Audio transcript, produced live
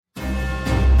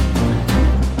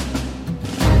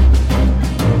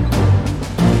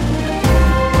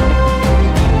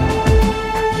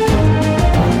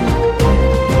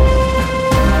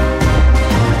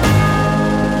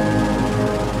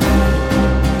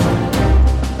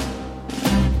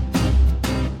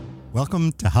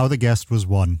Welcome to How the Guest Was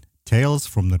Won, Tales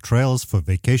from the Trails for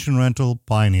Vacation Rental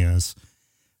Pioneers.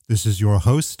 This is your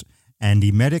host,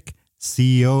 Andy Medic,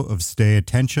 CEO of Stay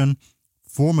Attention,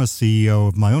 former CEO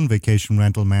of my own vacation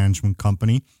rental management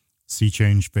company, Sea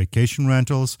Change Vacation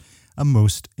Rentals, and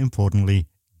most importantly,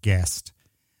 guest.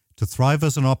 To thrive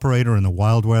as an operator in the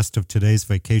Wild West of today's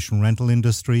vacation rental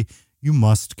industry, you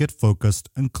must get focused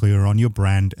and clear on your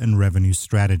brand and revenue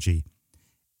strategy.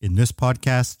 In this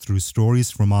podcast, through stories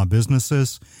from our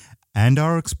businesses and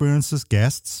our experience as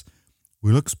guests,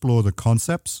 we'll explore the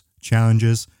concepts,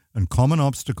 challenges, and common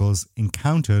obstacles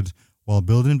encountered while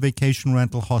building vacation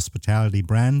rental hospitality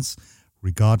brands,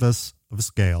 regardless of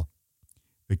scale.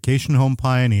 Vacation home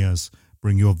pioneers,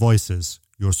 bring your voices,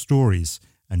 your stories,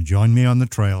 and join me on the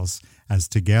trails as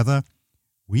together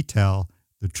we tell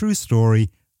the true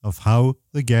story of how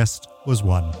the guest was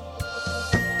won.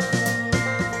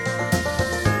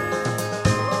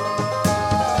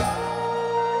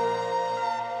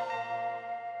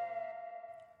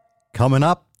 Coming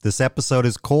up, this episode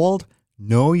is called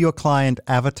Know Your Client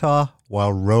Avatar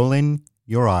While Rolling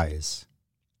Your Eyes.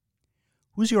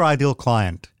 Who's your ideal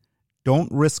client?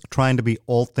 Don't risk trying to be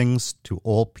all things to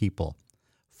all people.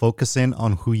 Focus in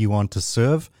on who you want to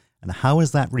serve and how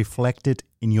is that reflected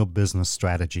in your business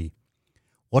strategy.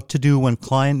 What to do when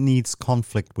client needs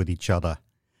conflict with each other.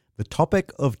 The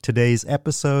topic of today's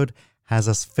episode has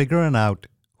us figuring out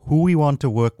who we want to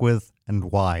work with and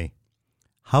why.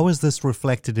 How is this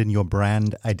reflected in your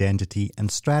brand identity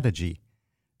and strategy?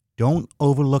 Don't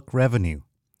overlook revenue.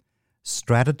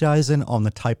 Strategizing on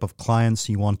the type of clients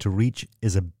you want to reach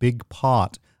is a big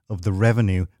part of the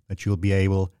revenue that you'll be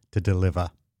able to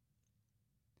deliver.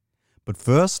 But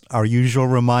first, our usual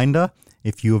reminder,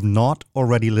 if you have not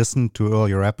already listened to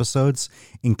earlier episodes,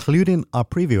 including our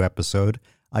preview episode,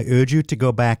 I urge you to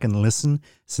go back and listen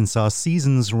since our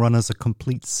seasons run as a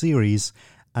complete series,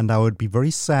 and I would be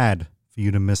very sad for you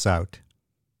to miss out.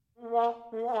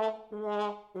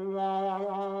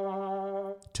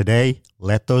 Today,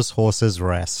 let those horses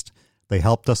rest. They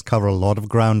helped us cover a lot of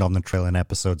ground on the trail in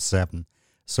episode 7.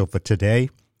 So for today,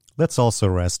 let's also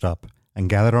rest up and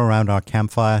gather around our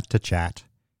campfire to chat.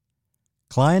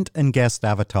 Client and guest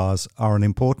avatars are an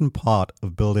important part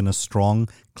of building a strong,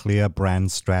 clear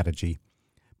brand strategy.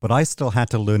 But I still had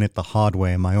to learn it the hard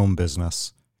way in my own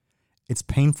business. It's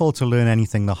painful to learn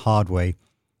anything the hard way,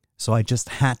 so I just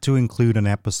had to include an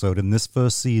episode in this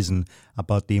first season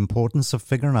about the importance of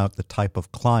figuring out the type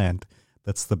of client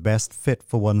that's the best fit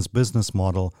for one's business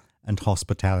model and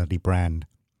hospitality brand.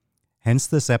 Hence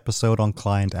this episode on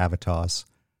client avatars.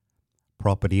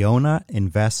 Property owner,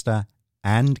 investor,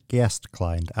 and guest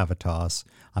client avatars.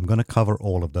 I'm going to cover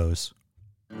all of those.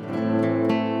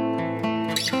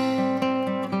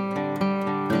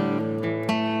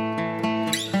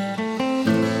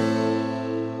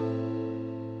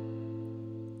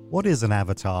 What is an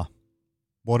avatar?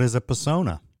 What is a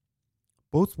persona?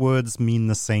 Both words mean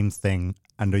the same thing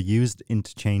and are used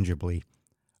interchangeably,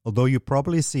 although you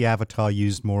probably see avatar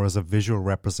used more as a visual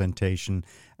representation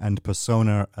and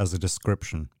persona as a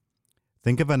description.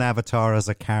 Think of an avatar as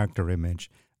a character image,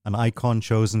 an icon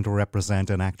chosen to represent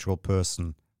an actual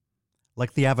person,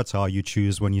 like the avatar you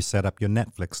choose when you set up your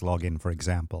Netflix login, for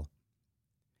example.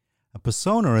 A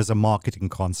persona is a marketing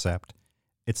concept.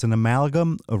 It's an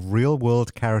amalgam of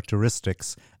real-world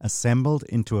characteristics assembled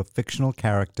into a fictional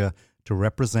character to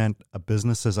represent a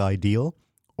business's ideal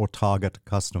or target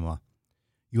customer.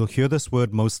 You'll hear this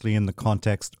word mostly in the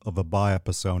context of a buyer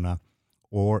persona,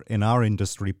 or in our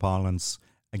industry parlance,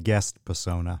 a guest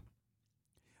persona.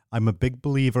 I'm a big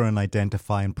believer in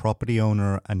identifying property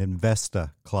owner and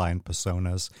investor client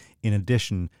personas in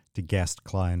addition to guest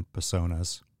client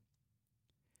personas.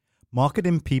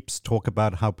 Marketing peeps talk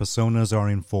about how personas are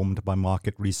informed by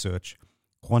market research,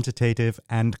 quantitative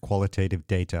and qualitative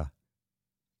data.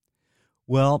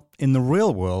 Well, in the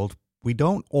real world, we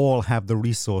don't all have the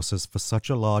resources for such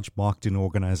a large marketing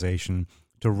organization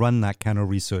to run that kind of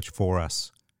research for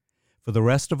us. For the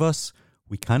rest of us,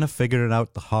 we kind of figured it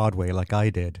out the hard way like I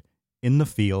did, in the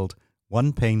field,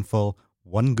 one painful,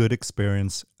 one good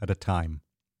experience at a time.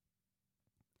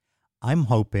 I'm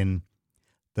hoping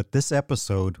that this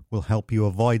episode will help you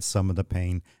avoid some of the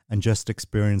pain and just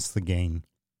experience the gain.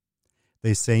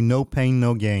 They say no pain,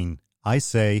 no gain. I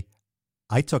say,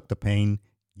 I took the pain,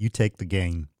 you take the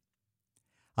gain.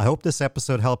 I hope this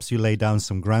episode helps you lay down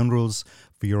some ground rules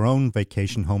for your own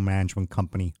vacation home management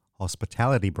company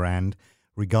hospitality brand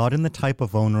regarding the type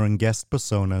of owner and guest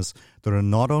personas that are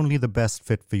not only the best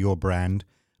fit for your brand,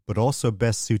 but also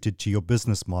best suited to your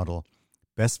business model,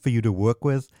 best for you to work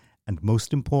with, and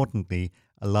most importantly,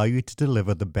 allow you to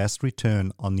deliver the best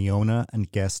return on the owner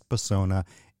and guest persona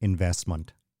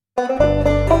investment.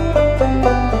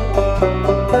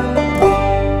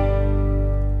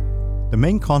 The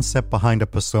main concept behind a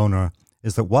persona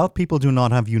is that while people do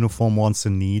not have uniform wants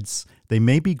and needs, they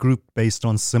may be grouped based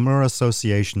on similar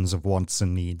associations of wants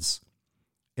and needs.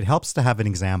 It helps to have an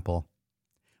example.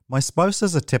 My spouse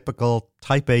is a typical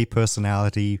type A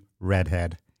personality,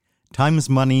 redhead. Time's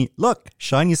money, look,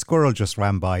 shiny squirrel just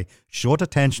ran by, short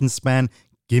attention span,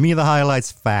 give me the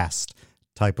highlights fast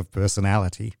type of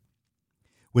personality.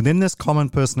 Within this common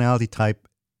personality type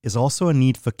is also a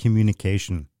need for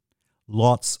communication.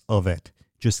 Lots of it.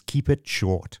 Just keep it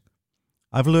short.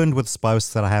 I've learned with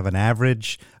spouse that I have an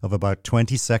average of about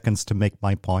 20 seconds to make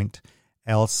my point,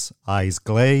 else eyes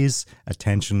glaze,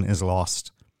 attention is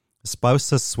lost. Spouse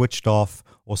has switched off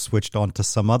or switched on to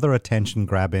some other attention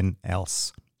grabbing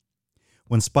else.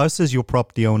 When spouse is your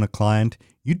property owner client,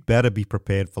 you'd better be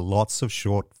prepared for lots of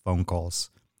short phone calls.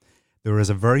 There is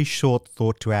a very short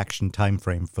thought to action time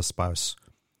frame for spouse.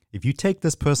 If you take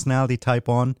this personality type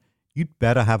on, you'd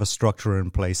better have a structure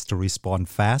in place to respond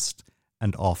fast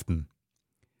and often.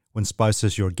 When spouse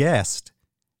is your guest,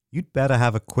 you'd better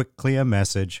have a quick, clear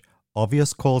message,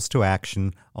 obvious calls to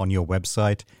action on your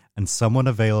website, and someone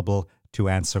available to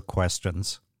answer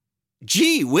questions.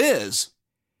 Gee whiz!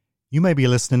 You may be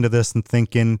listening to this and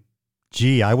thinking,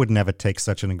 gee, I would never take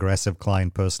such an aggressive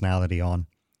client personality on.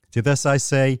 To this I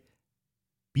say,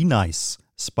 be nice.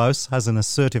 Spouse has an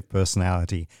assertive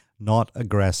personality, not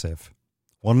aggressive.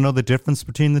 Want to know the difference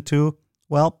between the two?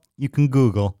 Well, you can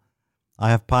Google. I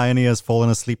have pioneers falling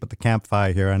asleep at the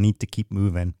campfire here. I need to keep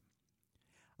moving.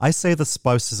 I say the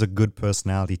spouse is a good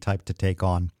personality type to take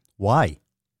on. Why?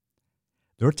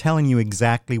 They're telling you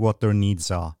exactly what their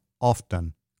needs are,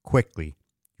 often, quickly.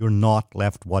 You're not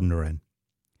left wondering.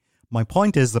 My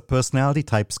point is that personality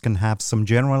types can have some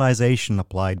generalization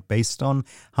applied based on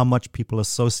how much people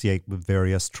associate with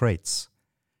various traits.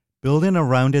 Building a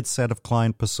rounded set of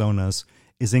client personas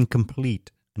is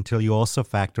incomplete until you also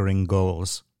factor in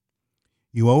goals.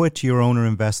 You owe it to your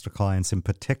owner-investor clients in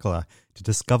particular to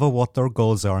discover what their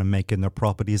goals are in making their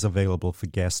properties available for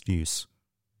guest use.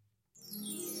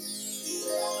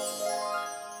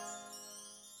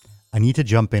 I need to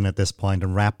jump in at this point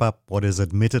and wrap up what is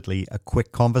admittedly a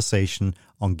quick conversation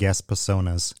on guest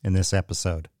personas in this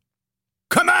episode.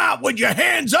 Come out with your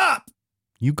hands up!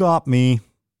 You got me.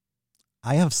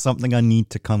 I have something I need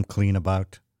to come clean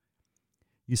about.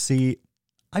 You see,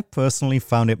 I personally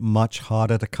found it much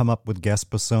harder to come up with guest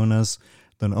personas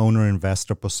than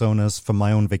owner-investor personas for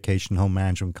my own vacation home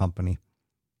management company.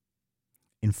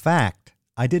 In fact,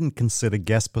 I didn't consider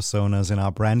guest personas in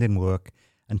our branding work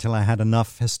until I had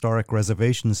enough historic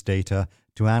reservations data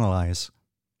to analyze.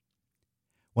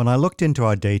 When I looked into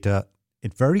our data,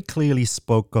 it very clearly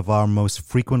spoke of our most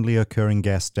frequently occurring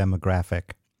guest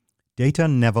demographic. Data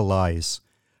never lies.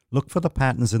 Look for the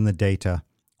patterns in the data,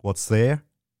 what's there,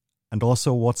 and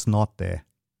also what's not there.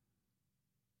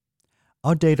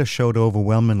 Our data showed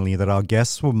overwhelmingly that our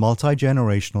guests were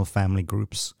multi-generational family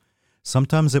groups.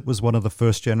 Sometimes it was one of the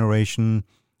first generation,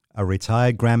 a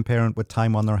retired grandparent with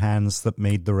time on their hands that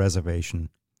made the reservation.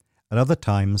 At other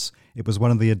times, it was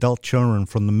one of the adult children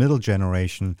from the middle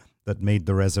generation that made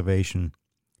the reservation.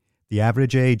 The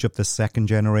average age of the second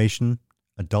generation,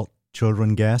 adult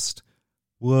children guest,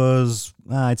 was,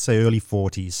 I'd say, early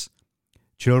 40s.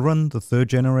 Children, the third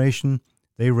generation,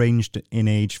 they ranged in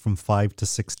age from 5 to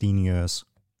 16 years.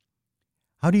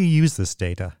 How do you use this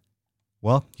data?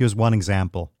 Well, here's one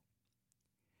example.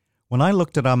 When I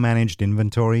looked at our managed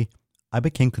inventory, I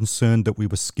became concerned that we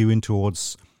were skewing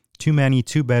towards too many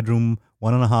 2-bedroom,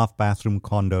 1.5-bathroom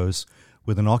condos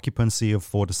with an occupancy of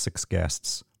 4 to 6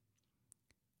 guests.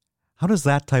 How does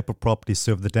that type of property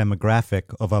serve the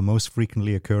demographic of our most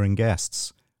frequently occurring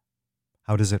guests?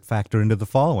 How does it factor into the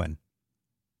following?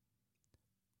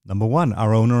 Number 1,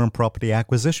 our owner and property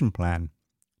acquisition plan.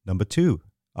 Number 2,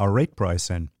 our rate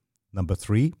pricing. Number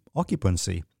 3,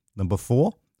 occupancy. Number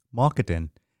 4,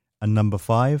 marketing. And number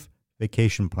 5,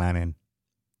 vacation planning.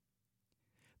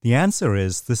 The answer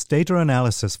is this data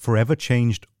analysis forever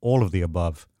changed all of the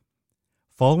above.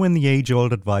 Following the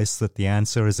age-old advice that the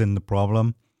answer is in the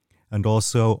problem, and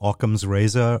also Occam's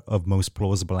razor of most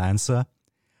plausible answer,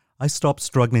 I stopped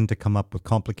struggling to come up with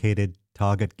complicated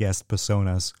target guest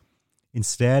personas.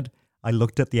 Instead, I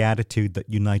looked at the attitude that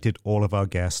united all of our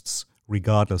guests,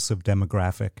 regardless of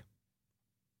demographic.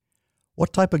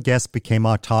 What type of guest became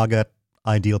our target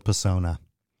ideal persona?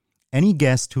 Any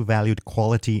guest who valued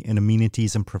quality in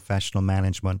amenities and professional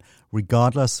management,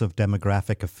 regardless of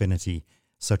demographic affinity,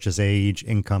 such as age,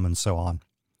 income, and so on.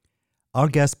 Our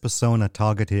guest persona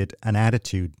targeted an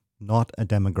attitude, not a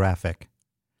demographic.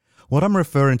 What I'm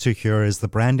referring to here is the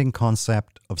branding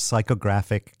concept of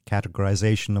psychographic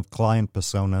categorization of client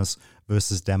personas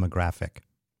versus demographic.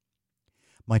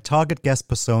 My target guest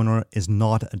persona is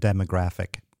not a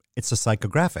demographic. It's a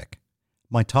psychographic.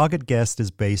 My target guest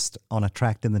is based on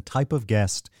attracting the type of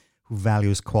guest who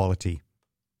values quality.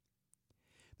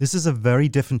 This is a very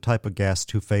different type of guest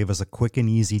who favors a quick and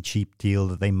easy cheap deal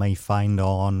that they may find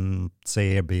on,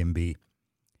 say, Airbnb.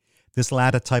 This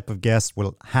latter type of guest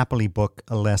will happily book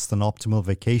a less than optimal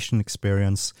vacation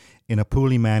experience in a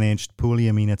poorly managed, poorly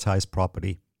amenitized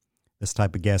property. This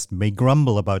type of guest may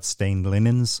grumble about stained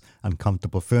linens,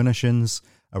 uncomfortable furnishings,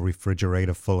 a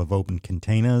refrigerator full of open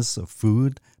containers of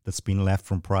food that's been left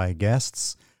from prior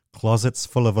guests, closets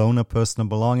full of owner personal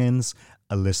belongings,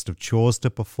 a list of chores to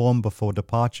perform before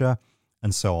departure,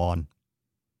 and so on.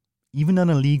 Even an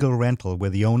illegal rental where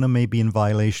the owner may be in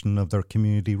violation of their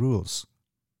community rules.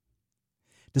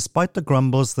 Despite the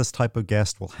grumbles, this type of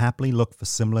guest will happily look for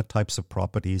similar types of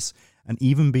properties and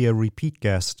even be a repeat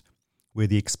guest where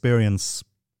the experience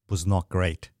was not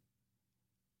great.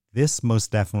 This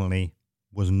most definitely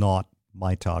was not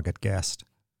my target guest.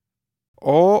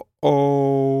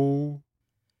 Uh-oh.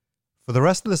 For the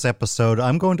rest of this episode,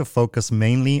 I'm going to focus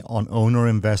mainly on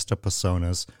owner-investor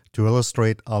personas to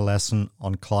illustrate our lesson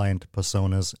on client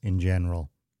personas in general.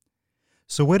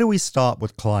 So where do we start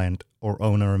with client or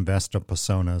owner-investor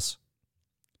personas?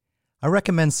 I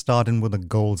recommend starting with a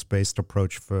goals-based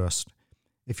approach first.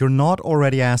 If you're not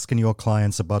already asking your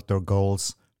clients about their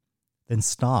goals, then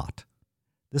start.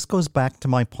 This goes back to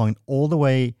my point all the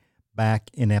way back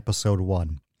in episode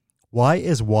 1. Why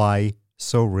is why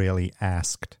so rarely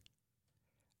asked?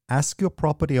 Ask your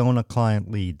property owner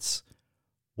client leads.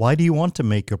 Why do you want to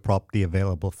make your property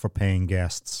available for paying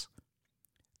guests?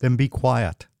 Then be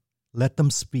quiet. Let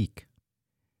them speak.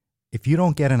 If you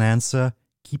don't get an answer,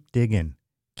 keep digging.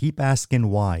 Keep asking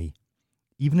why.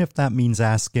 Even if that means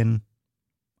asking,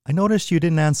 I noticed you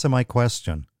didn't answer my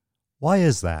question. Why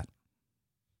is that?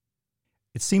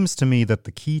 It seems to me that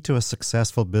the key to a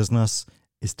successful business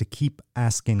is to keep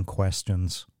asking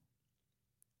questions.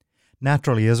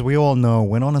 Naturally, as we all know,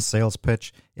 when on a sales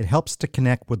pitch, it helps to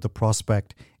connect with the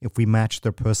prospect if we match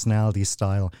their personality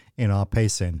style in our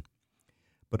pacing,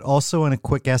 but also in a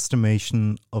quick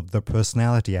estimation of their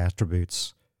personality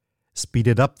attributes. Speed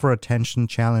it up for attention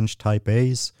challenge type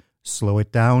A's, slow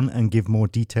it down and give more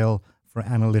detail for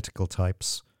analytical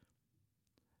types.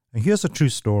 And here's a true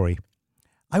story.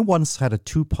 I once had a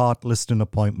 2-part listing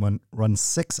appointment run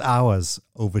 6 hours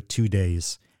over 2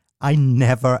 days. I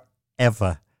never,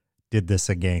 ever did this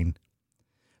again.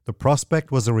 The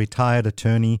prospect was a retired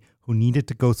attorney who needed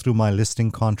to go through my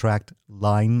listing contract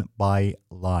line by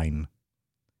line.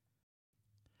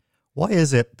 Why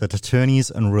is it that attorneys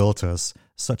and realtors,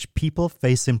 such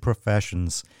people-facing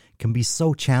professions, can be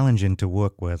so challenging to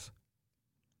work with?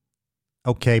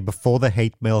 Okay, before the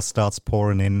hate mail starts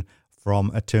pouring in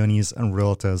from attorneys and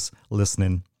realtors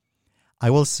listening, I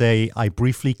will say I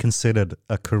briefly considered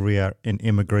a career in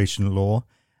immigration law,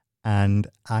 and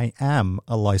I am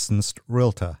a licensed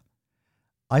realtor.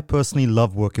 I personally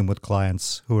love working with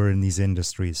clients who are in these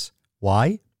industries.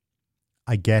 Why?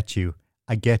 I get you.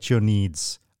 I get your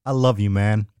needs. I love you,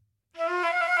 man.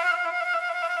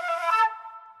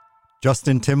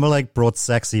 Justin Timberlake brought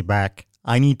sexy back.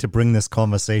 I need to bring this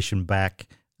conversation back,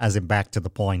 as in back to the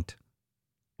point.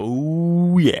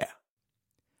 Oh, yeah.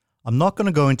 I'm not going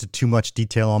to go into too much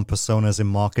detail on personas in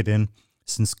marketing,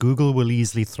 since Google will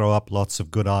easily throw up lots of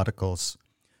good articles.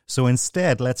 So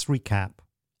instead, let's recap.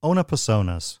 Owner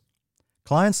personas.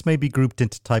 Clients may be grouped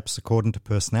into types according to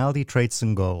personality traits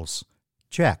and goals.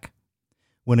 Check.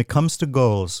 When it comes to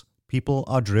goals, people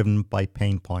are driven by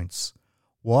pain points.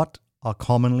 What are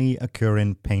commonly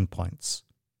occurring pain points?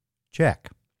 Check.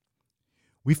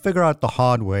 We figure out the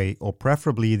hard way, or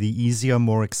preferably the easier,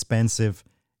 more expensive,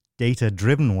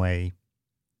 data-driven way.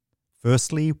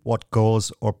 Firstly, what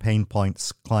goals or pain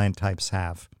points client types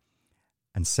have.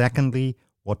 And secondly,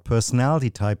 what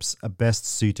personality types are best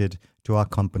suited to our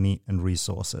company and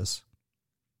resources.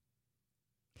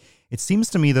 It seems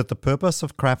to me that the purpose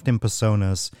of crafting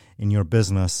personas in your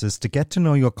business is to get to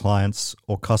know your clients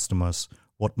or customers,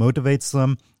 what motivates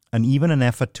them, and even an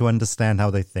effort to understand how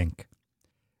they think.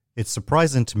 It's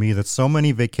surprising to me that so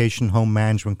many vacation home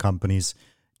management companies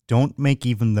don't make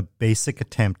even the basic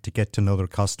attempt to get to know their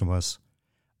customers.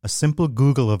 A simple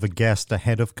Google of a guest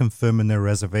ahead of confirming their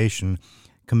reservation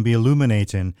can be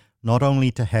illuminating, not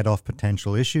only to head off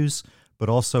potential issues, but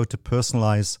also to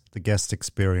personalize the guest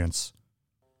experience.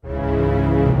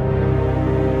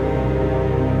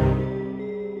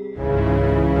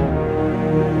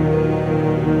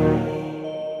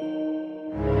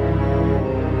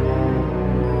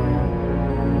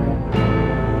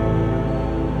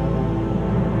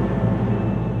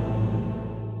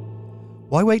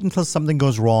 Why wait until something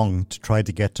goes wrong to try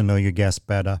to get to know your guest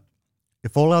better?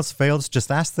 If all else fails, just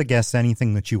ask the guest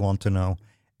anything that you want to know.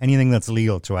 Anything that's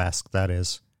legal to ask, that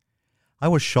is. I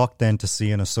was shocked then to see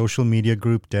in a social media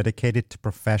group dedicated to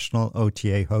professional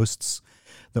OTA hosts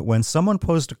that when someone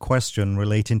posed a question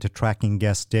relating to tracking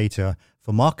guest data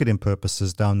for marketing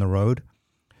purposes down the road,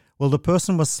 well, the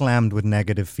person was slammed with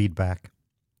negative feedback.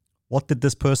 What did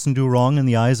this person do wrong in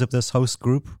the eyes of this host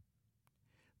group?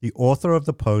 The author of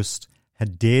the post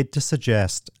had dared to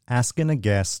suggest asking a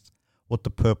guest what the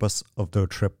purpose of their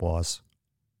trip was.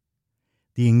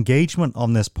 The engagement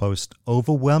on this post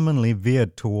overwhelmingly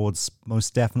veered towards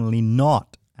most definitely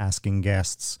not asking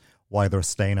guests why they're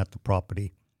staying at the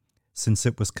property, since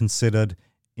it was considered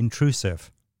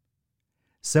intrusive.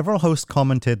 Several hosts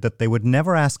commented that they would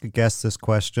never ask a guest this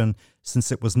question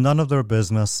since it was none of their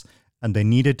business and they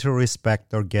needed to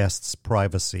respect their guests'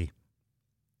 privacy.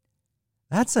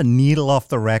 That's a needle off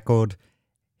the record,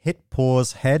 hit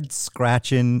pause,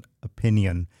 head-scratching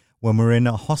opinion when we're in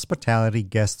a hospitality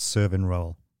guest serving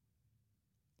role.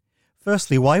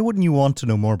 Firstly, why wouldn't you want to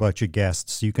know more about your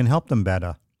guests so you can help them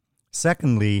better?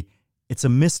 Secondly, it's a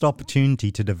missed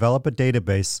opportunity to develop a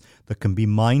database that can be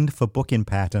mined for booking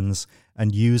patterns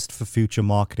and used for future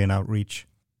marketing outreach.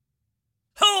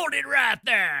 Hold it right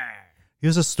there!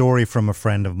 Here's a story from a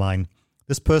friend of mine.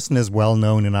 This person is well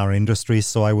known in our industry,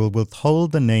 so I will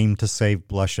withhold the name to save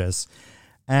blushes.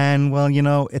 And,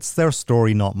 well, it's their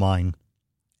story, not mine.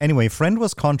 Anyway, friend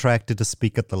was contracted to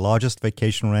speak at the largest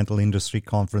vacation rental industry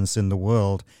conference in the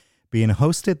world, being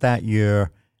hosted that year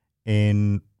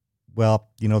in,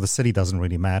 the city doesn't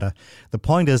really matter. The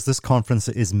point is, this conference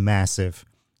is massive.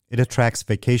 It attracts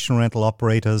vacation rental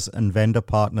operators and vendor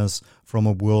partners from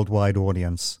a worldwide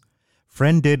audience.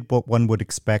 Friend did what one would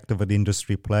expect of an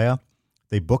industry player.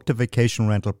 They booked a vacation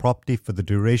rental property for the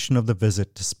duration of the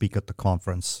visit to speak at the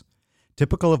conference.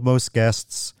 Typical of most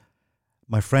guests,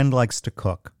 my friend likes to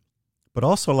cook, but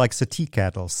also likes a tea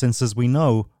kettle, since, as we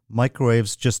know,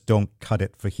 microwaves just don't cut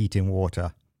it for heating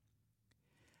water.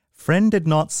 Friend did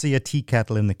not see a tea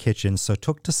kettle in the kitchen, so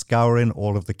took to scouring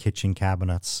all of the kitchen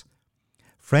cabinets.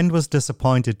 Friend was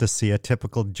disappointed to see a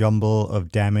typical jumble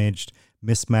of damaged,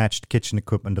 mismatched kitchen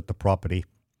equipment at the property.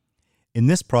 In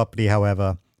this property,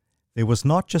 however, there was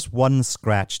not just one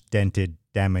scratched, dented,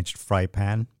 damaged fry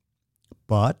pan,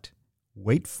 but,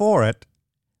 wait for it,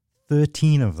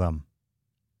 13 of them.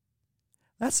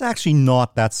 That's actually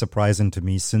not that surprising to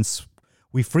me, since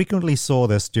we frequently saw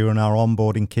this during our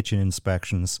onboarding kitchen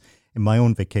inspections in my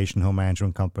own vacation home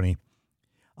management company.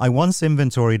 I once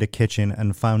inventoried a kitchen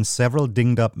and found several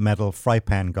dinged-up metal fry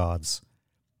pan guards.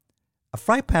 A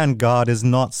fry pan guard is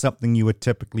not something you would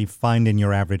typically find in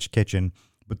your average kitchen,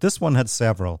 but this one had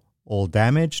several, all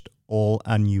damaged, all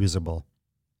unusable.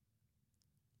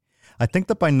 I think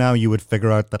that by now you would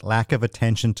figure out that lack of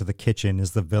attention to the kitchen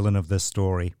is the villain of this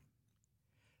story.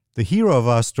 The hero of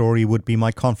our story would be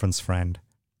my conference friend.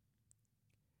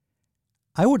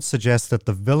 I would suggest that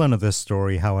the villain of this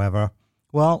story, however,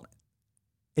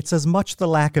 it's as much the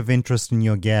lack of interest in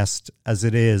your guest as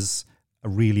it is a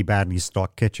really badly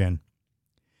stocked kitchen.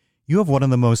 You have one of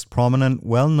the most prominent,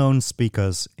 well-known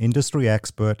speakers, industry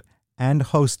expert, and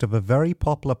host of a very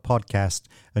popular podcast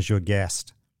as your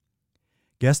guest.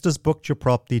 Guest has booked your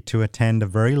property to attend a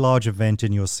very large event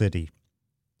in your city.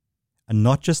 And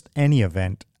not just any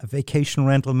event, a vacation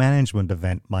rental management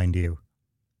event, mind you.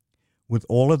 With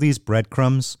all of these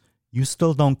breadcrumbs, you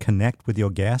still don't connect with your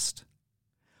guest?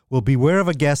 Well, beware of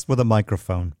a guest with a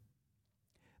microphone.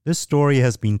 This story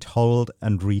has been told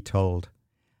and retold.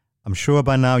 I'm sure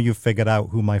by now you've figured out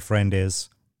who my friend is.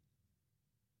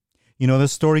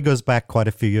 This story goes back quite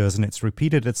a few years, and it's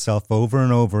repeated itself over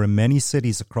and over in many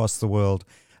cities across the world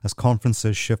as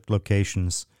conferences shift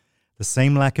locations. The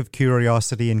same lack of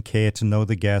curiosity and care to know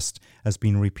the guest has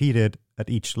been repeated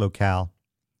at each locale.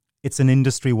 It's an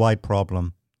industry-wide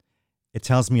problem. It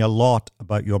tells me a lot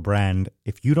about your brand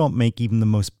if you don't make even the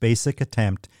most basic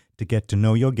attempt to get to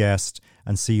know your guest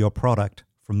and see your product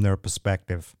from their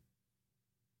perspective.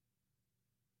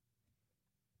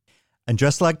 And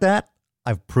just like that,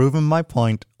 I've proven my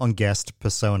point on guest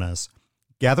personas.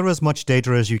 Gather as much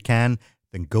data as you can,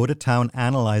 then go to town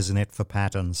analyzing it for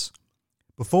patterns.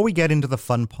 Before we get into the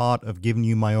fun part of giving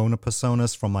you my own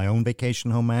personas from my own vacation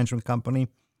home management company,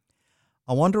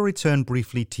 I want to return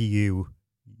briefly to you,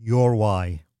 your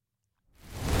why.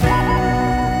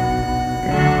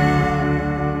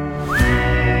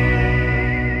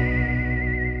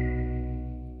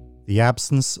 The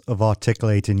absence of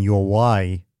articulating your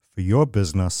why for your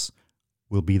business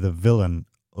will be the villain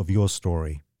of your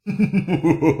story.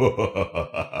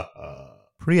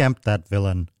 Preempt that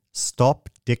villain Stop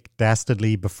Dick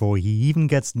Dastardly before he even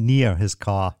gets near his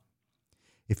car.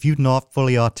 If you've not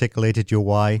fully articulated your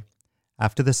why,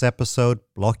 after this episode,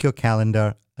 block your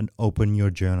calendar and open your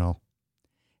journal.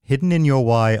 Hidden in your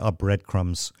why are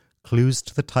breadcrumbs, clues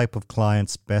to the type of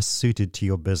clients best suited to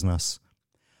your business.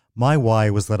 My why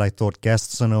was that I thought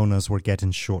guests and owners were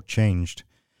getting shortchanged.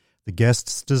 The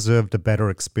guests deserved a better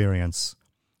experience.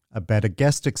 A better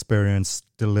guest experience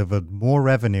delivered more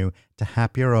revenue to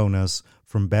happier owners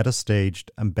from better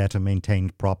staged and better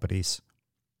maintained properties.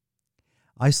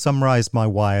 I summarized my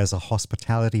why as a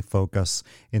hospitality focus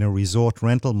in a resort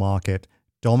rental market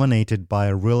dominated by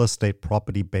a real estate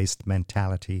property-based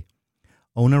mentality.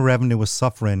 Owner revenue was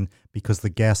suffering because the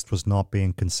guest was not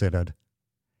being considered.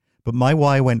 But my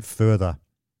why went further.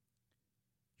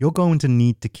 You're going to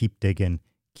need to keep digging.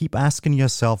 Keep asking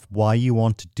yourself why you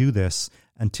want to do this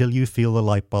until you feel the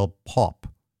light bulb pop.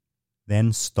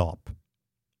 Then stop.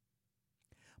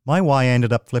 My why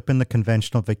ended up flipping the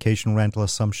conventional vacation rental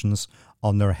assumptions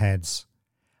on their heads.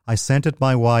 I centered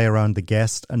my why around the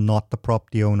guest and not the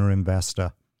property owner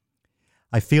investor.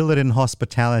 I feel that in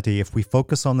hospitality, if we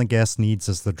focus on the guest needs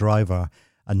as the driver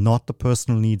and not the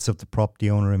personal needs of the property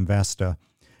owner investor,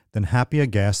 then happier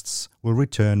guests will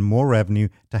return more revenue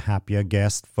to happier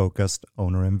guest-focused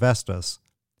owner investors.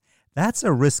 That's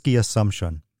a risky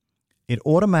assumption. It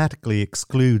automatically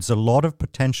excludes a lot of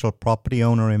potential property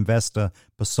owner investor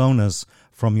personas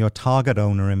from your target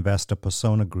owner investor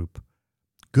persona group.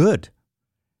 Good.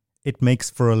 It makes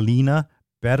for a leaner,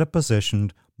 better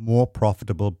positioned, more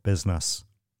profitable business.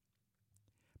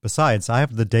 Besides, I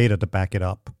have the data to back it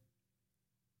up.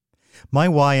 My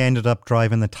why ended up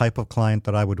driving the type of client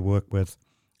that I would work with.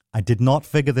 I did not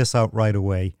figure this out right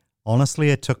away. Honestly,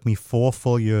 it took me 4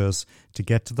 full years to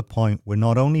get to the point where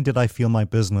not only did I feel my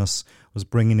business was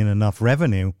bringing in enough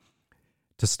revenue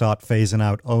to start phasing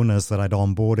out owners that I'd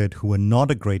onboarded who were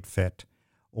not a great fit,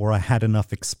 or I had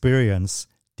enough experience,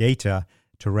 data,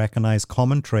 to recognize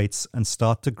common traits and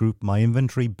start to group my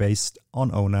inventory based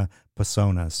on owner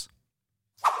personas.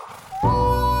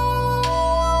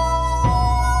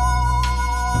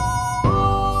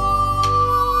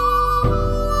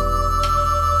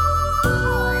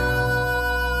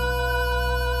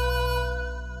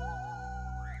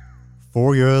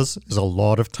 Four years is a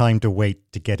lot of time to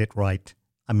wait to get it right.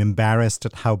 I'm embarrassed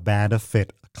at how bad a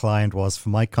fit a client was for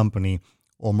my company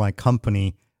or my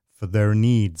company for their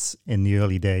needs in the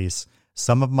early days.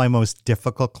 Some of my most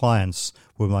difficult clients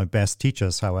were my best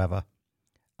teachers, however.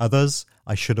 Others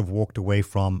I should have walked away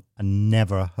from and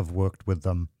never have worked with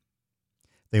them.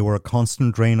 They were a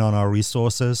constant drain on our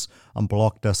resources and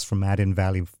blocked us from adding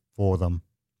value for them.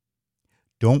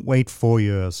 Don't wait 4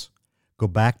 years. Go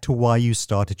back to why you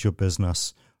started your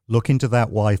business. Look into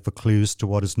that why for clues to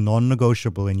what is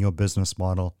non-negotiable in your business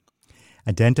model.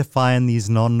 Identifying these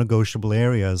non-negotiable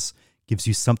areas gives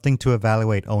you something to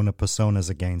evaluate owner personas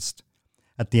against.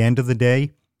 At the end of the day,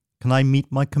 can I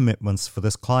meet my commitments for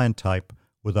this client type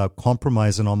without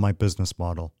compromising on my business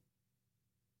model?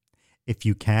 If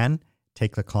you can,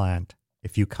 take the client.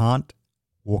 If you can't,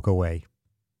 walk away.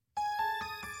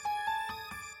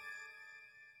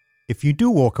 If you do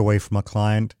walk away from a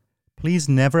client, please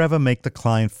never ever make the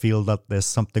client feel that there's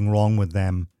something wrong with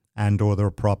them and or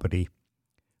their property.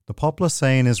 The popular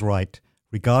saying is right.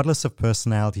 Regardless of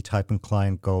personality type and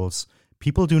client goals,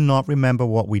 people do not remember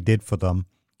what we did for them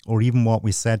or even what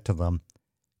we said to them.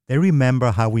 They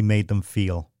remember how we made them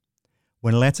feel.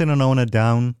 When letting an owner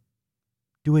down,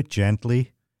 do it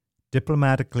gently.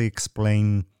 Diplomatically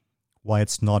explain why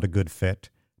it's not a good fit,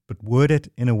 but word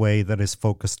it in a way that is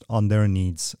focused on their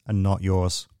needs and not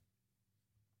yours.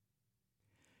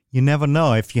 You never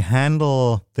know. If you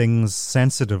handle things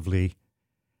sensitively,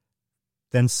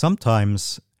 then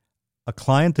sometimes a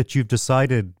client that you've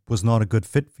decided was not a good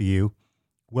fit for you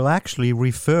will actually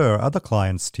refer other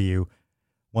clients to you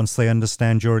once they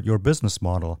understand your business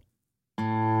model.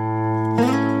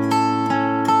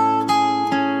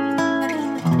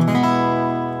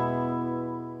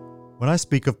 When I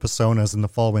speak of personas in the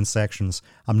following sections,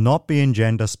 I'm not being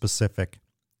gender specific.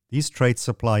 These traits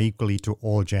apply equally to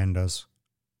all genders.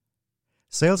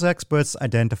 Sales experts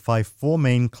identify 4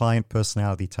 main client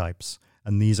personality types,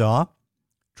 and these are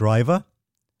driver,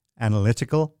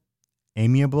 analytical,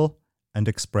 amiable, and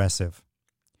expressive.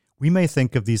 We may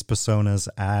think of these personas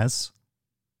as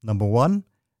number 1,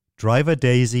 driver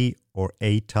Daisy or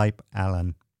A-type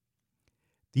Alan.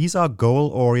 These are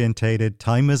goal-orientated,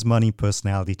 time-is-money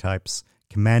personality types.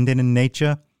 Commanding in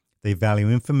nature, they value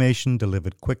information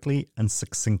delivered quickly and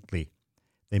succinctly.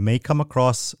 They may come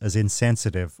across as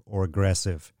insensitive or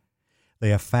aggressive.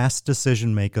 They are fast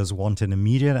decision-makers wanting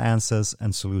immediate answers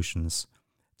and solutions.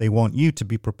 They want you to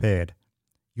be prepared.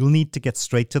 You'll need to get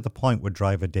straight to the point with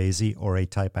driver Daisy or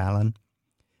A-type Alan.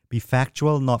 Be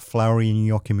factual, not flowery in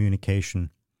your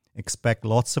communication. Expect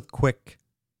lots of quick,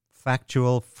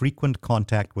 factual, frequent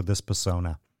contact with this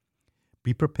persona.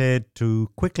 Be prepared to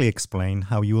quickly explain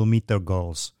how you will meet their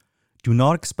goals. Do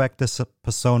not expect this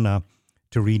persona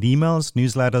to read emails,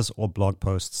 newsletters, or blog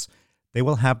posts. They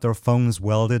will have their phones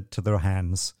welded to their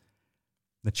hands.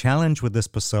 The challenge with this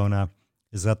persona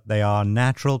is that they are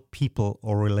natural people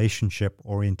or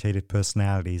relationship-orientated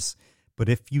personalities. But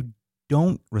if you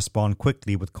don't respond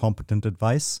quickly with competent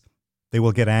advice, they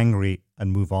will get angry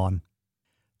and move on.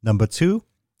 Number 2,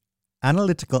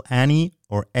 analytical Annie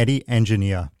or Eddie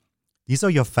engineer. These are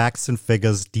your facts and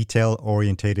figures,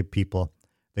 detail-orientated people.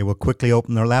 They will quickly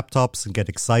open their laptops and get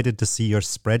excited to see your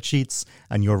spreadsheets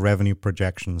and your revenue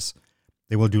projections.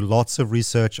 They will do lots of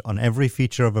research on every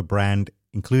feature of a brand,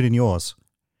 including yours.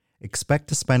 Expect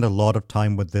to spend a lot of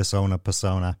time with this owner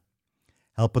persona,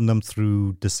 helping them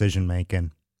through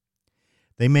decision-making.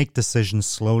 They make decisions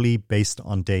slowly based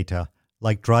on data.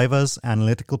 Like drivers,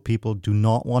 analytical people do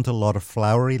not want a lot of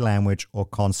flowery language or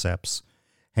concepts.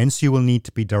 Hence, you will need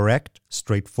to be direct,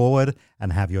 straightforward,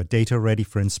 and have your data ready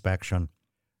for inspection.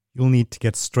 You'll need to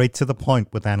get straight to the point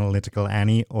with analytical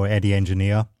Annie or Eddie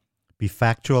engineer. Be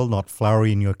factual, not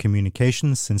flowery in your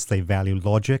communications, since they value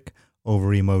logic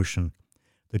over emotion.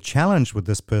 The challenge with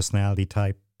this personality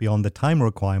type, beyond the time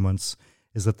requirements,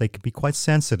 is that they can be quite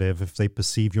sensitive if they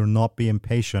perceive you're not being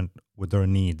patient with their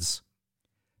needs.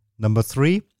 Number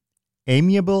 3,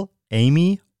 amiable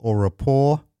Amy or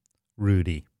rapport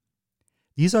Rudy.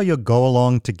 These are your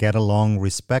go-along to get along,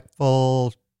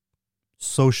 respectful,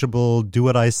 sociable,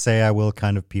 do-what-I-say-I-will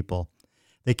kind of people.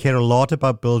 They care a lot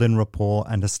about building rapport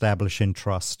and establishing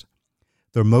trust.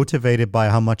 They're motivated by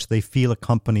how much they feel a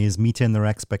company is meeting their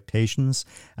expectations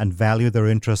and value their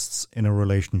interests in a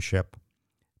relationship.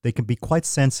 They can be quite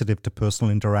sensitive to personal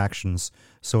interactions,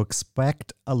 so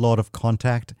expect a lot of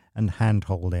contact and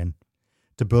hand-holding.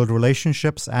 To build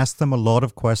relationships, ask them a lot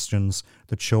of questions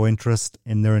that show interest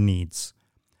in their needs.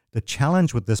 The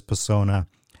challenge with this persona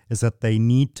is that they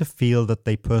need to feel that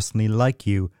they personally like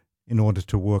you in order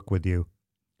to work with you.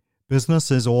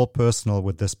 Business is all personal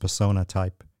with this persona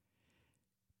type.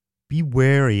 Be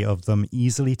wary of them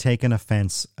easily taking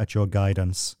offense at your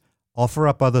guidance. Offer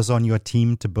up others on your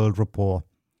team to build rapport.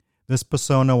 This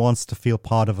persona wants to feel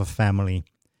part of a family.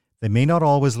 They may not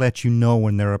always let you know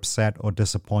when they're upset or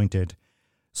disappointed,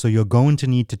 so you're going to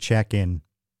need to check in,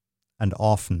 and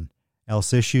often,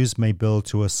 else issues may build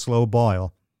to a slow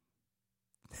boil.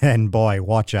 And boy,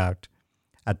 watch out.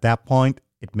 At that point,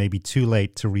 it may be too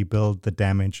late to rebuild the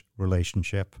damaged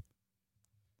relationship.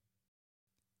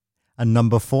 And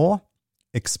number 4,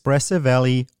 expressive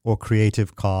Ellie or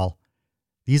creative Carl.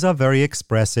 These are very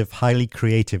expressive, highly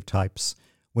creative types.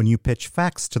 When you pitch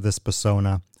facts to this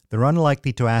persona, they're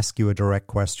unlikely to ask you a direct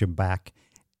question back.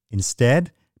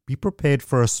 Instead, be prepared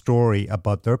for a story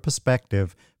about their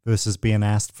perspective versus being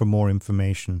asked for more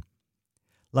information.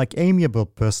 Like amiable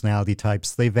personality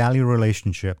types, they value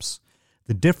relationships.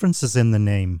 The difference is in the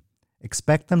name.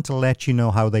 Expect them to let you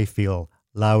know how they feel,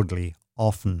 loudly,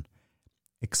 often.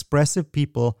 Expressive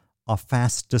people are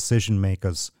fast decision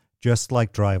makers, just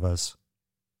like drivers.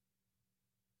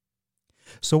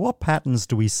 So what patterns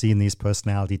do we see in these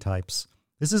personality types?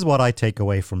 This is what I take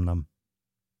away from them.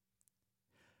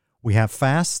 We have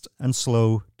fast and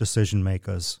slow decision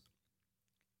makers,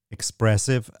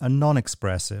 expressive and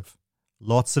non-expressive,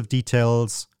 lots of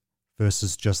details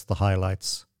versus just the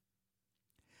highlights.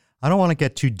 I don't want to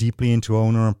get too deeply into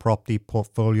owner and property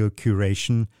portfolio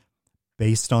curation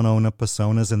based on owner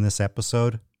personas in this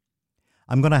episode.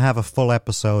 I'm going to have a full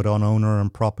episode on owner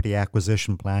and property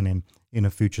acquisition planning in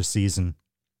a future season.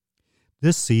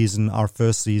 This season, our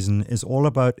first season, is all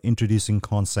about introducing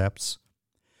concepts.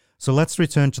 So let's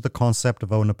return to the concept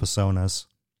of owner personas.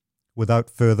 Without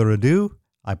further ado,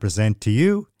 I present to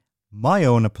you my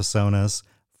owner personas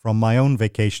from my own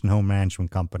vacation home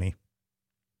management company.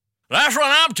 That's what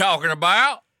I'm talking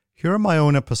about. Here are my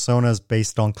owner personas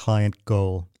based on client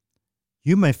goal.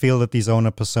 You may feel that these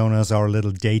owner personas are a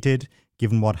little dated,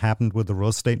 given what happened with the real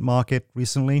estate market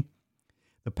recently.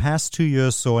 The past 2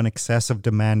 years saw an excessive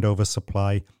demand over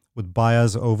supply, with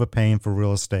buyers overpaying for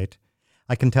real estate.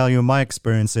 I can tell you in my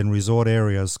experience in resort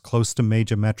areas close to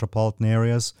major metropolitan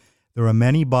areas, there are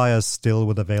many buyers still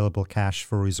with available cash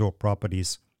for resort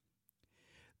properties.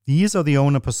 These are the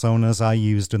owner personas I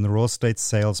used in the real estate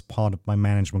sales part of my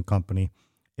management company.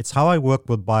 It's how I work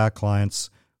with buyer clients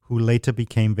who later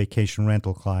became vacation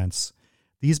rental clients.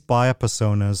 These buyer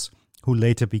personas, who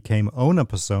later became owner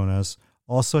personas,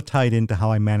 also tied into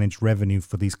how I manage revenue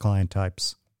for these client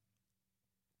types.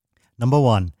 Number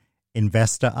 1,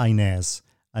 Investor Inez,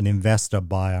 an investor,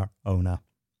 buyer, owner.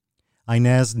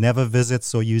 Inez never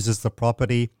visits or uses the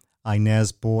property.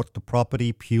 Inez bought the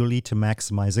property purely to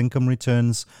maximize income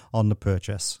returns on the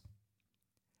purchase.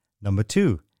 Number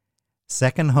 2,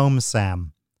 Second Home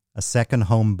Sam, a second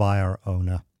home buyer,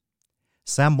 owner.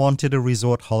 Sam wanted a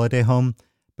resort holiday home,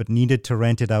 but needed to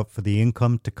rent it out for the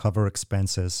income to cover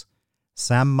expenses.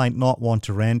 Sam might not want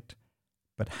to rent,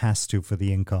 but has to for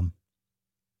the income.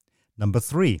 Number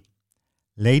 3,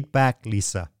 Laid Back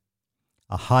Lisa,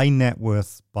 a high net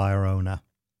worth buyer owner.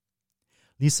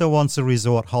 Lisa wants a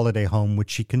resort holiday home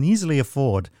which she can easily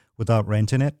afford without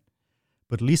renting it,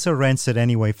 but Lisa rents it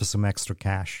anyway for some extra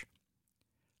cash.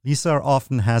 Lisa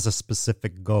often has a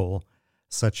specific goal,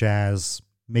 such as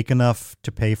make enough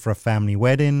to pay for a family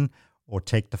wedding or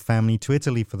take the family to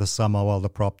Italy for the summer while the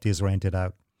property is rented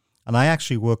out. And I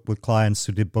actually worked with clients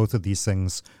who did both of these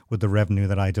things with the revenue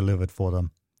that I delivered for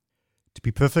them. To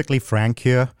be perfectly frank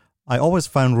here, I always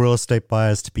found real estate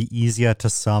buyers to be easier to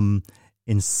sum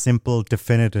in simple,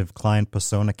 definitive client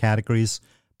persona categories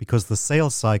because the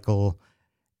sales cycle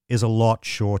is a lot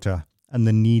shorter and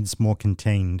the needs more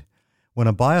contained. When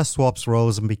a buyer swaps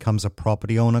roles and becomes a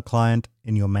property owner client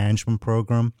in your management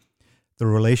program, the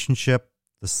relationship,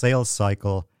 the sales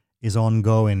cycle, is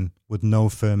ongoing with no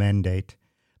firm end date.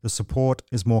 The support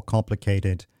is more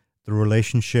complicated, the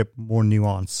relationship more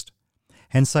nuanced.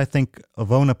 Hence, I think of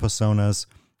owner personas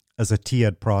as a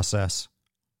tiered process.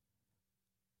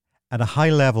 At a high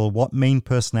level, what main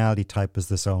personality type is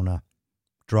this owner?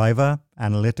 Driver,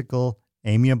 analytical,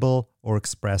 amiable, or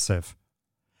expressive?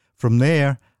 From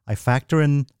there, I factor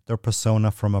in their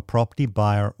persona from a property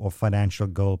buyer or financial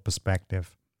goal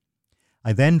perspective.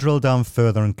 I then drill down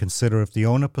further and consider if the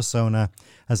owner persona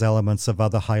has elements of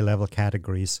other high-level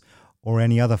categories or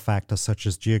any other factors such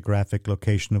as geographic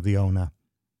location of the owner.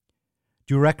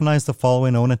 Do you recognize the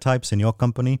following owner types in your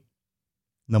company?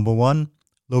 Number 1,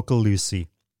 local Lucy.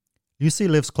 Lucy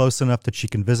lives close enough that she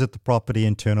can visit the property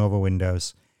and turn over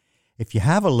windows. If you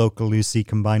have a local Lucy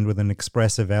combined with an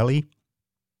expressive Ellie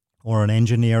or an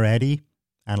engineer Eddie,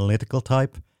 analytical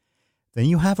type, then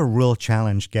you have a real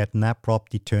challenge getting that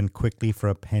property turned quickly for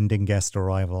a pending guest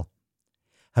arrival.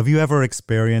 Have you ever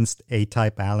experienced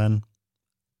A-type Alan,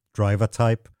 driver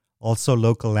type, also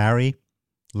local Larry,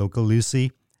 local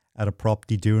Lucy, at a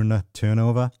property during a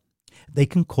turnover? They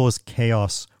can cause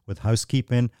chaos with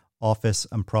housekeeping, office,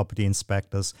 and property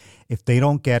inspectors if they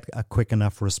don't get a quick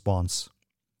enough response.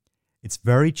 It's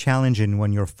very challenging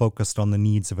when you're focused on the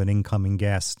needs of an incoming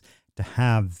guest to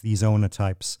have these owner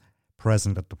types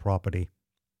present at the property.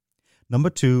 Number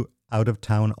 2,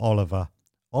 out-of-town Oliver.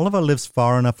 Oliver lives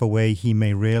far enough away he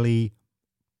may rarely,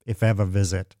 if ever,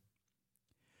 visit.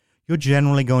 You're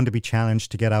generally going to be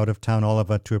challenged to get out-of-town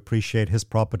Oliver to appreciate his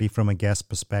property from a guest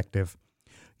perspective.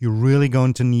 You're really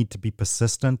going to need to be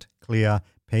persistent, clear,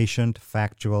 patient,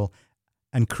 factual,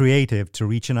 and creative to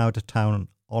reach an out-of-town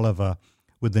Oliver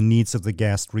with the needs of the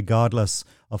guest, regardless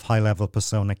of high-level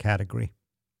persona category.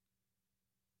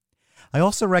 I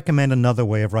also recommend another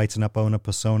way of writing up owner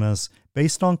personas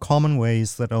based on common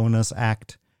ways that owners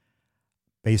act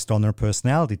based on their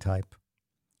personality type.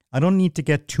 I don't need to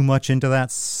get too much into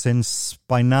that since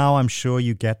by now I'm sure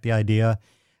you get the idea,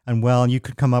 and well, you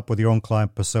could come up with your own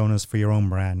client personas for your own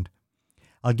brand.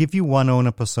 I'll give you one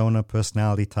owner persona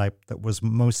personality type that was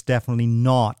most definitely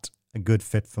not a good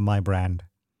fit for my brand.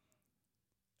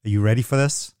 Are you ready for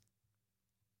this?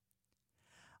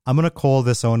 I'm going to call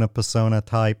this owner persona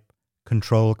type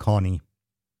Control Connie.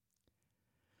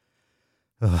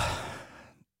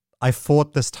 I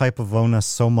fought this type of owner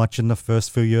so much in the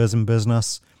first few years in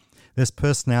business. This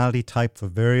personality type, for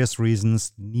various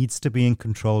reasons, needs to be in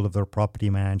control of their property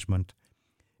management.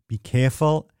 Be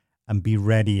careful and be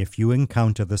ready if you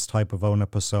encounter this type of owner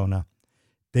persona.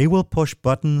 They will push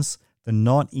buttons that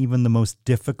not even the most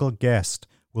difficult guest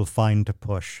will find to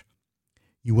push.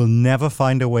 You will never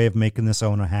find a way of making this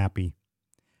owner happy.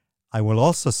 I will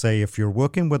also say if you're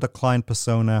working with a client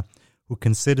persona who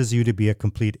considers you to be a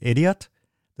complete idiot,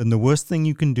 then the worst thing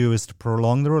you can do is to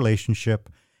prolong the relationship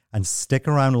and stick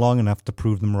around long enough to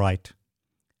prove them right.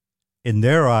 In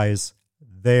their eyes,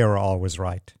 they are always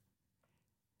right.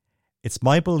 It's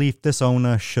my belief this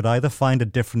owner should either find a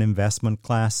different investment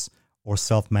class or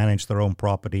self-manage their own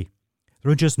property.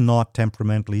 They're just not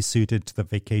temperamentally suited to the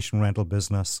vacation rental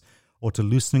business or to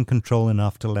loosen control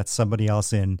enough to let somebody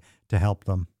else in to help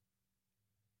them.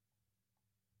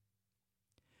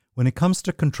 When it comes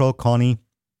to Control Connie,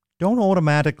 don't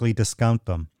automatically discount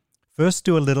them. First,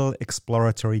 do a little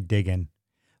exploratory digging.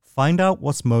 Find out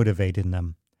what's motivating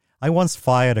them. I once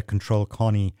fired a Control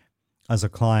Connie as a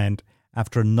client,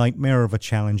 after a nightmare of a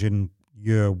challenging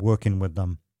year working with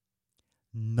them.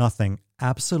 Nothing,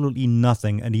 absolutely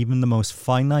nothing, and even the most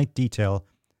finite detail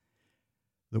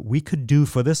that we could do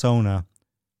for this owner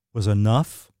was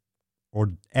enough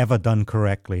or ever done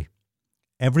correctly.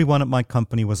 Everyone at my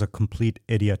company was a complete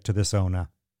idiot to this owner.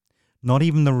 Not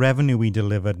even the revenue we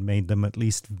delivered made them at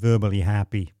least verbally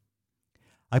happy.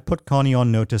 I put Connie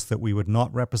on notice that we would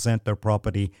not represent their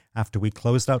property after we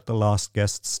closed out the last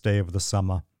guest stay of the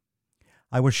summer.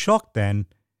 I was shocked then,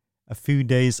 a few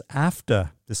days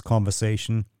after this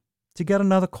conversation, to get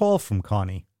another call from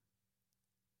Connie.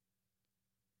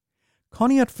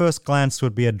 Connie at first glance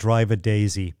would be a driver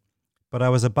daisy, but I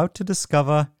was about to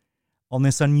discover on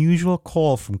this unusual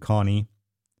call from Connie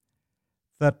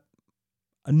that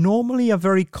normally a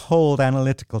very cold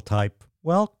analytical type,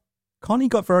 well, Connie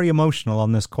got very emotional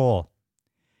on this call.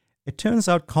 It turns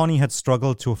out Connie had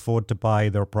struggled to afford to buy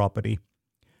their property.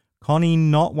 Connie,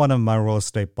 not one of my real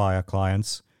estate buyer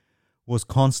clients, was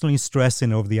constantly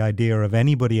stressing over the idea of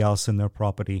anybody else in their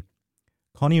property.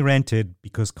 Connie rented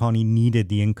because Connie needed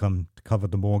the income to cover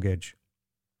the mortgage.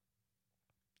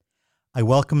 I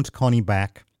welcomed Connie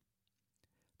back.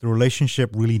 The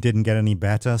relationship really didn't get any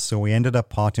better, so we ended up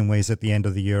parting ways at the end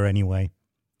of the year anyway.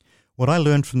 What I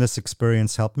learned from this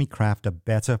experience helped me craft a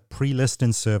better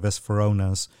pre-listing service for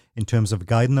owners in terms of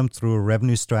guiding them through a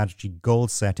revenue strategy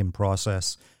goal-setting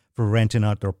process for renting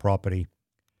out their property.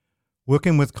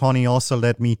 Working with Connie also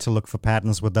led me to look for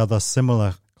patterns with other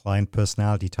similar client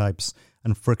personality types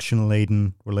and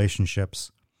friction-laden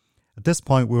relationships. At this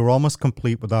point, we were almost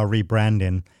complete with our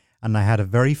rebranding, and I had a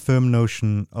very firm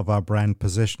notion of our brand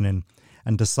positioning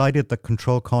and decided that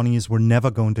Control Connies were never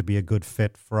going to be a good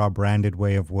fit for our branded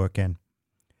way of working.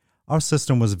 Our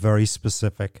system was very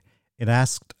specific. It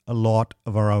asked a lot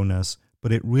of our owners,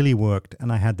 but it really worked,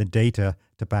 and I had the data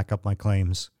to back up my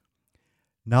claims.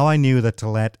 Now I knew that to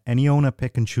let any owner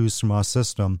pick and choose from our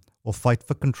system or fight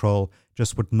for control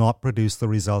just would not produce the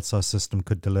results our system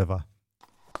could deliver.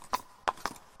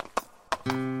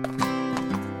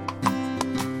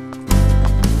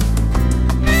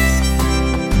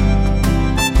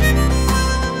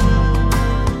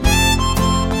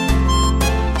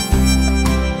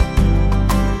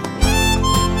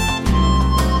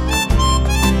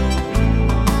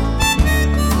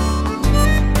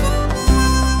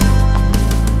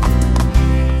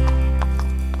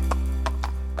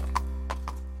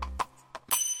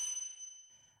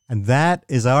 And that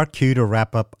is our cue to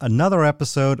wrap up another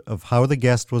episode of How the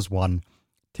Guest Was Won.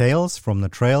 Tales from the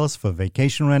Trails for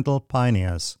Vacation Rental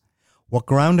Pioneers. What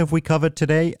ground have we covered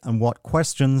today, and what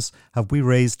questions have we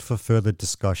raised for further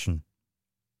discussion?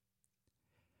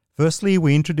 Firstly,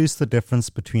 we introduced the difference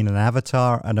between an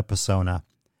avatar and a persona.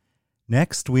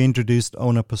 Next, we introduced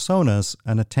owner personas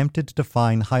and attempted to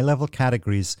define high-level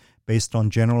categories based on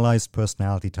generalized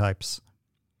personality types.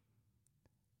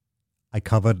 I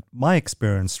covered my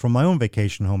experience from my own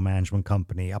vacation home management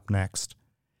company up next.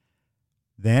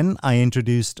 Then I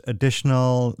introduced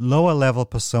additional lower-level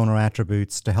persona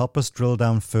attributes to help us drill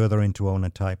down further into owner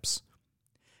types.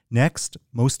 Next,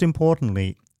 most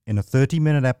importantly, in a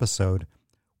 30-minute episode,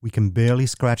 we can barely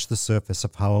scratch the surface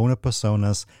of how owner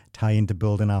personas tie into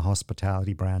building our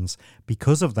hospitality brands.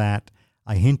 Because of that,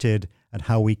 I hinted at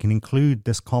how we can include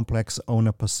this complex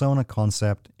owner persona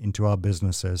concept into our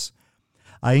businesses.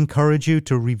 I encourage you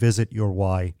to revisit your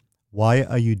why. Why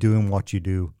are you doing what you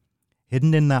do?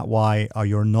 Hidden in that why are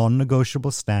your non-negotiable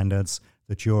standards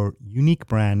that your unique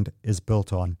brand is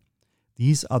built on.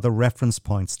 These are the reference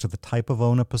points to the type of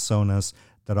owner personas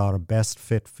that are a best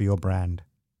fit for your brand.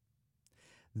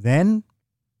 Then,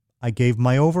 I gave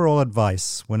my overall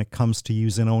advice when it comes to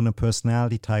using owner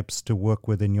personality types to work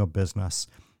within your business,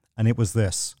 and it was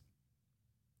this.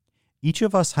 Each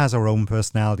of us has our own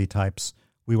personality types.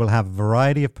 We will have a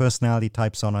variety of personality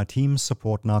types on our teams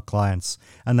supporting our clients,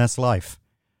 and that's life.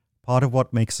 Part of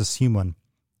what makes us human.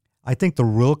 I think the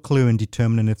real clue in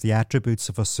determining if the attributes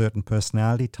of a certain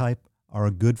personality type are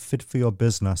a good fit for your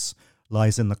business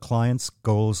lies in the client's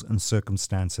goals and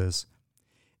circumstances.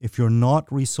 If you're not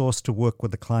resourced to work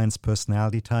with the client's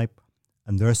personality type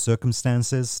and their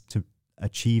circumstances to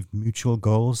achieve mutual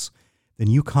goals, then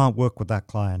you can't work with that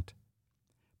client.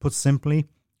 Put simply,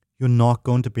 you're not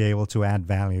going to be able to add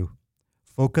value.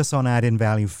 Focus on adding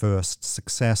value first.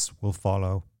 Success will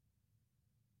follow.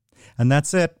 And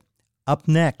that's it. Up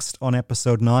next on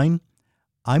episode 9,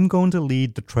 I'm going to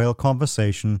lead the trail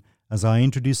conversation as I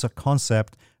introduce a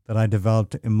concept that I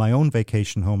developed in my own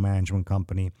vacation home management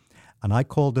company. And I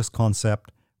call this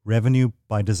concept revenue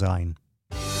by design.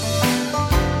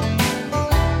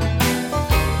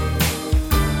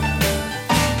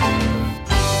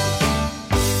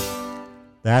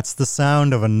 That's the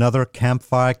sound of another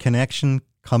campfire connection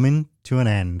coming to an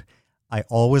end. I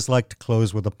always like to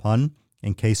close with a pun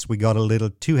in case we got a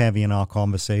little too heavy in our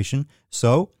conversation.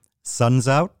 So, sun's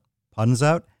out, puns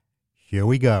out, here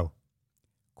we go.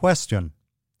 Question.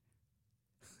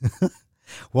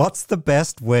 What's the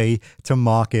best way to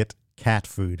market cat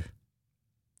food?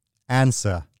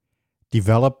 Answer.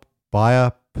 Develop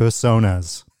buyer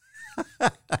personas.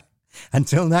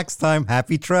 Until next time,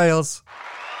 happy trails.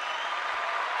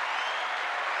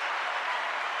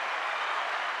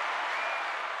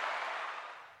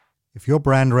 If your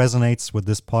brand resonates with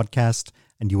this podcast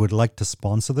and you would like to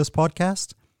sponsor this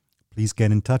podcast, please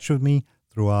get in touch with me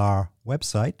through our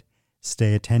website,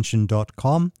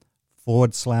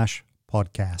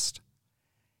 stayattention.com/podcast.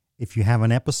 If you have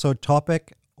an episode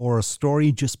topic or a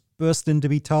story just bursting to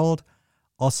be told,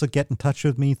 also get in touch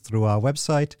with me through our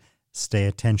website,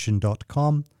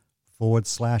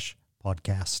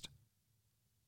 stayattention.com/podcast.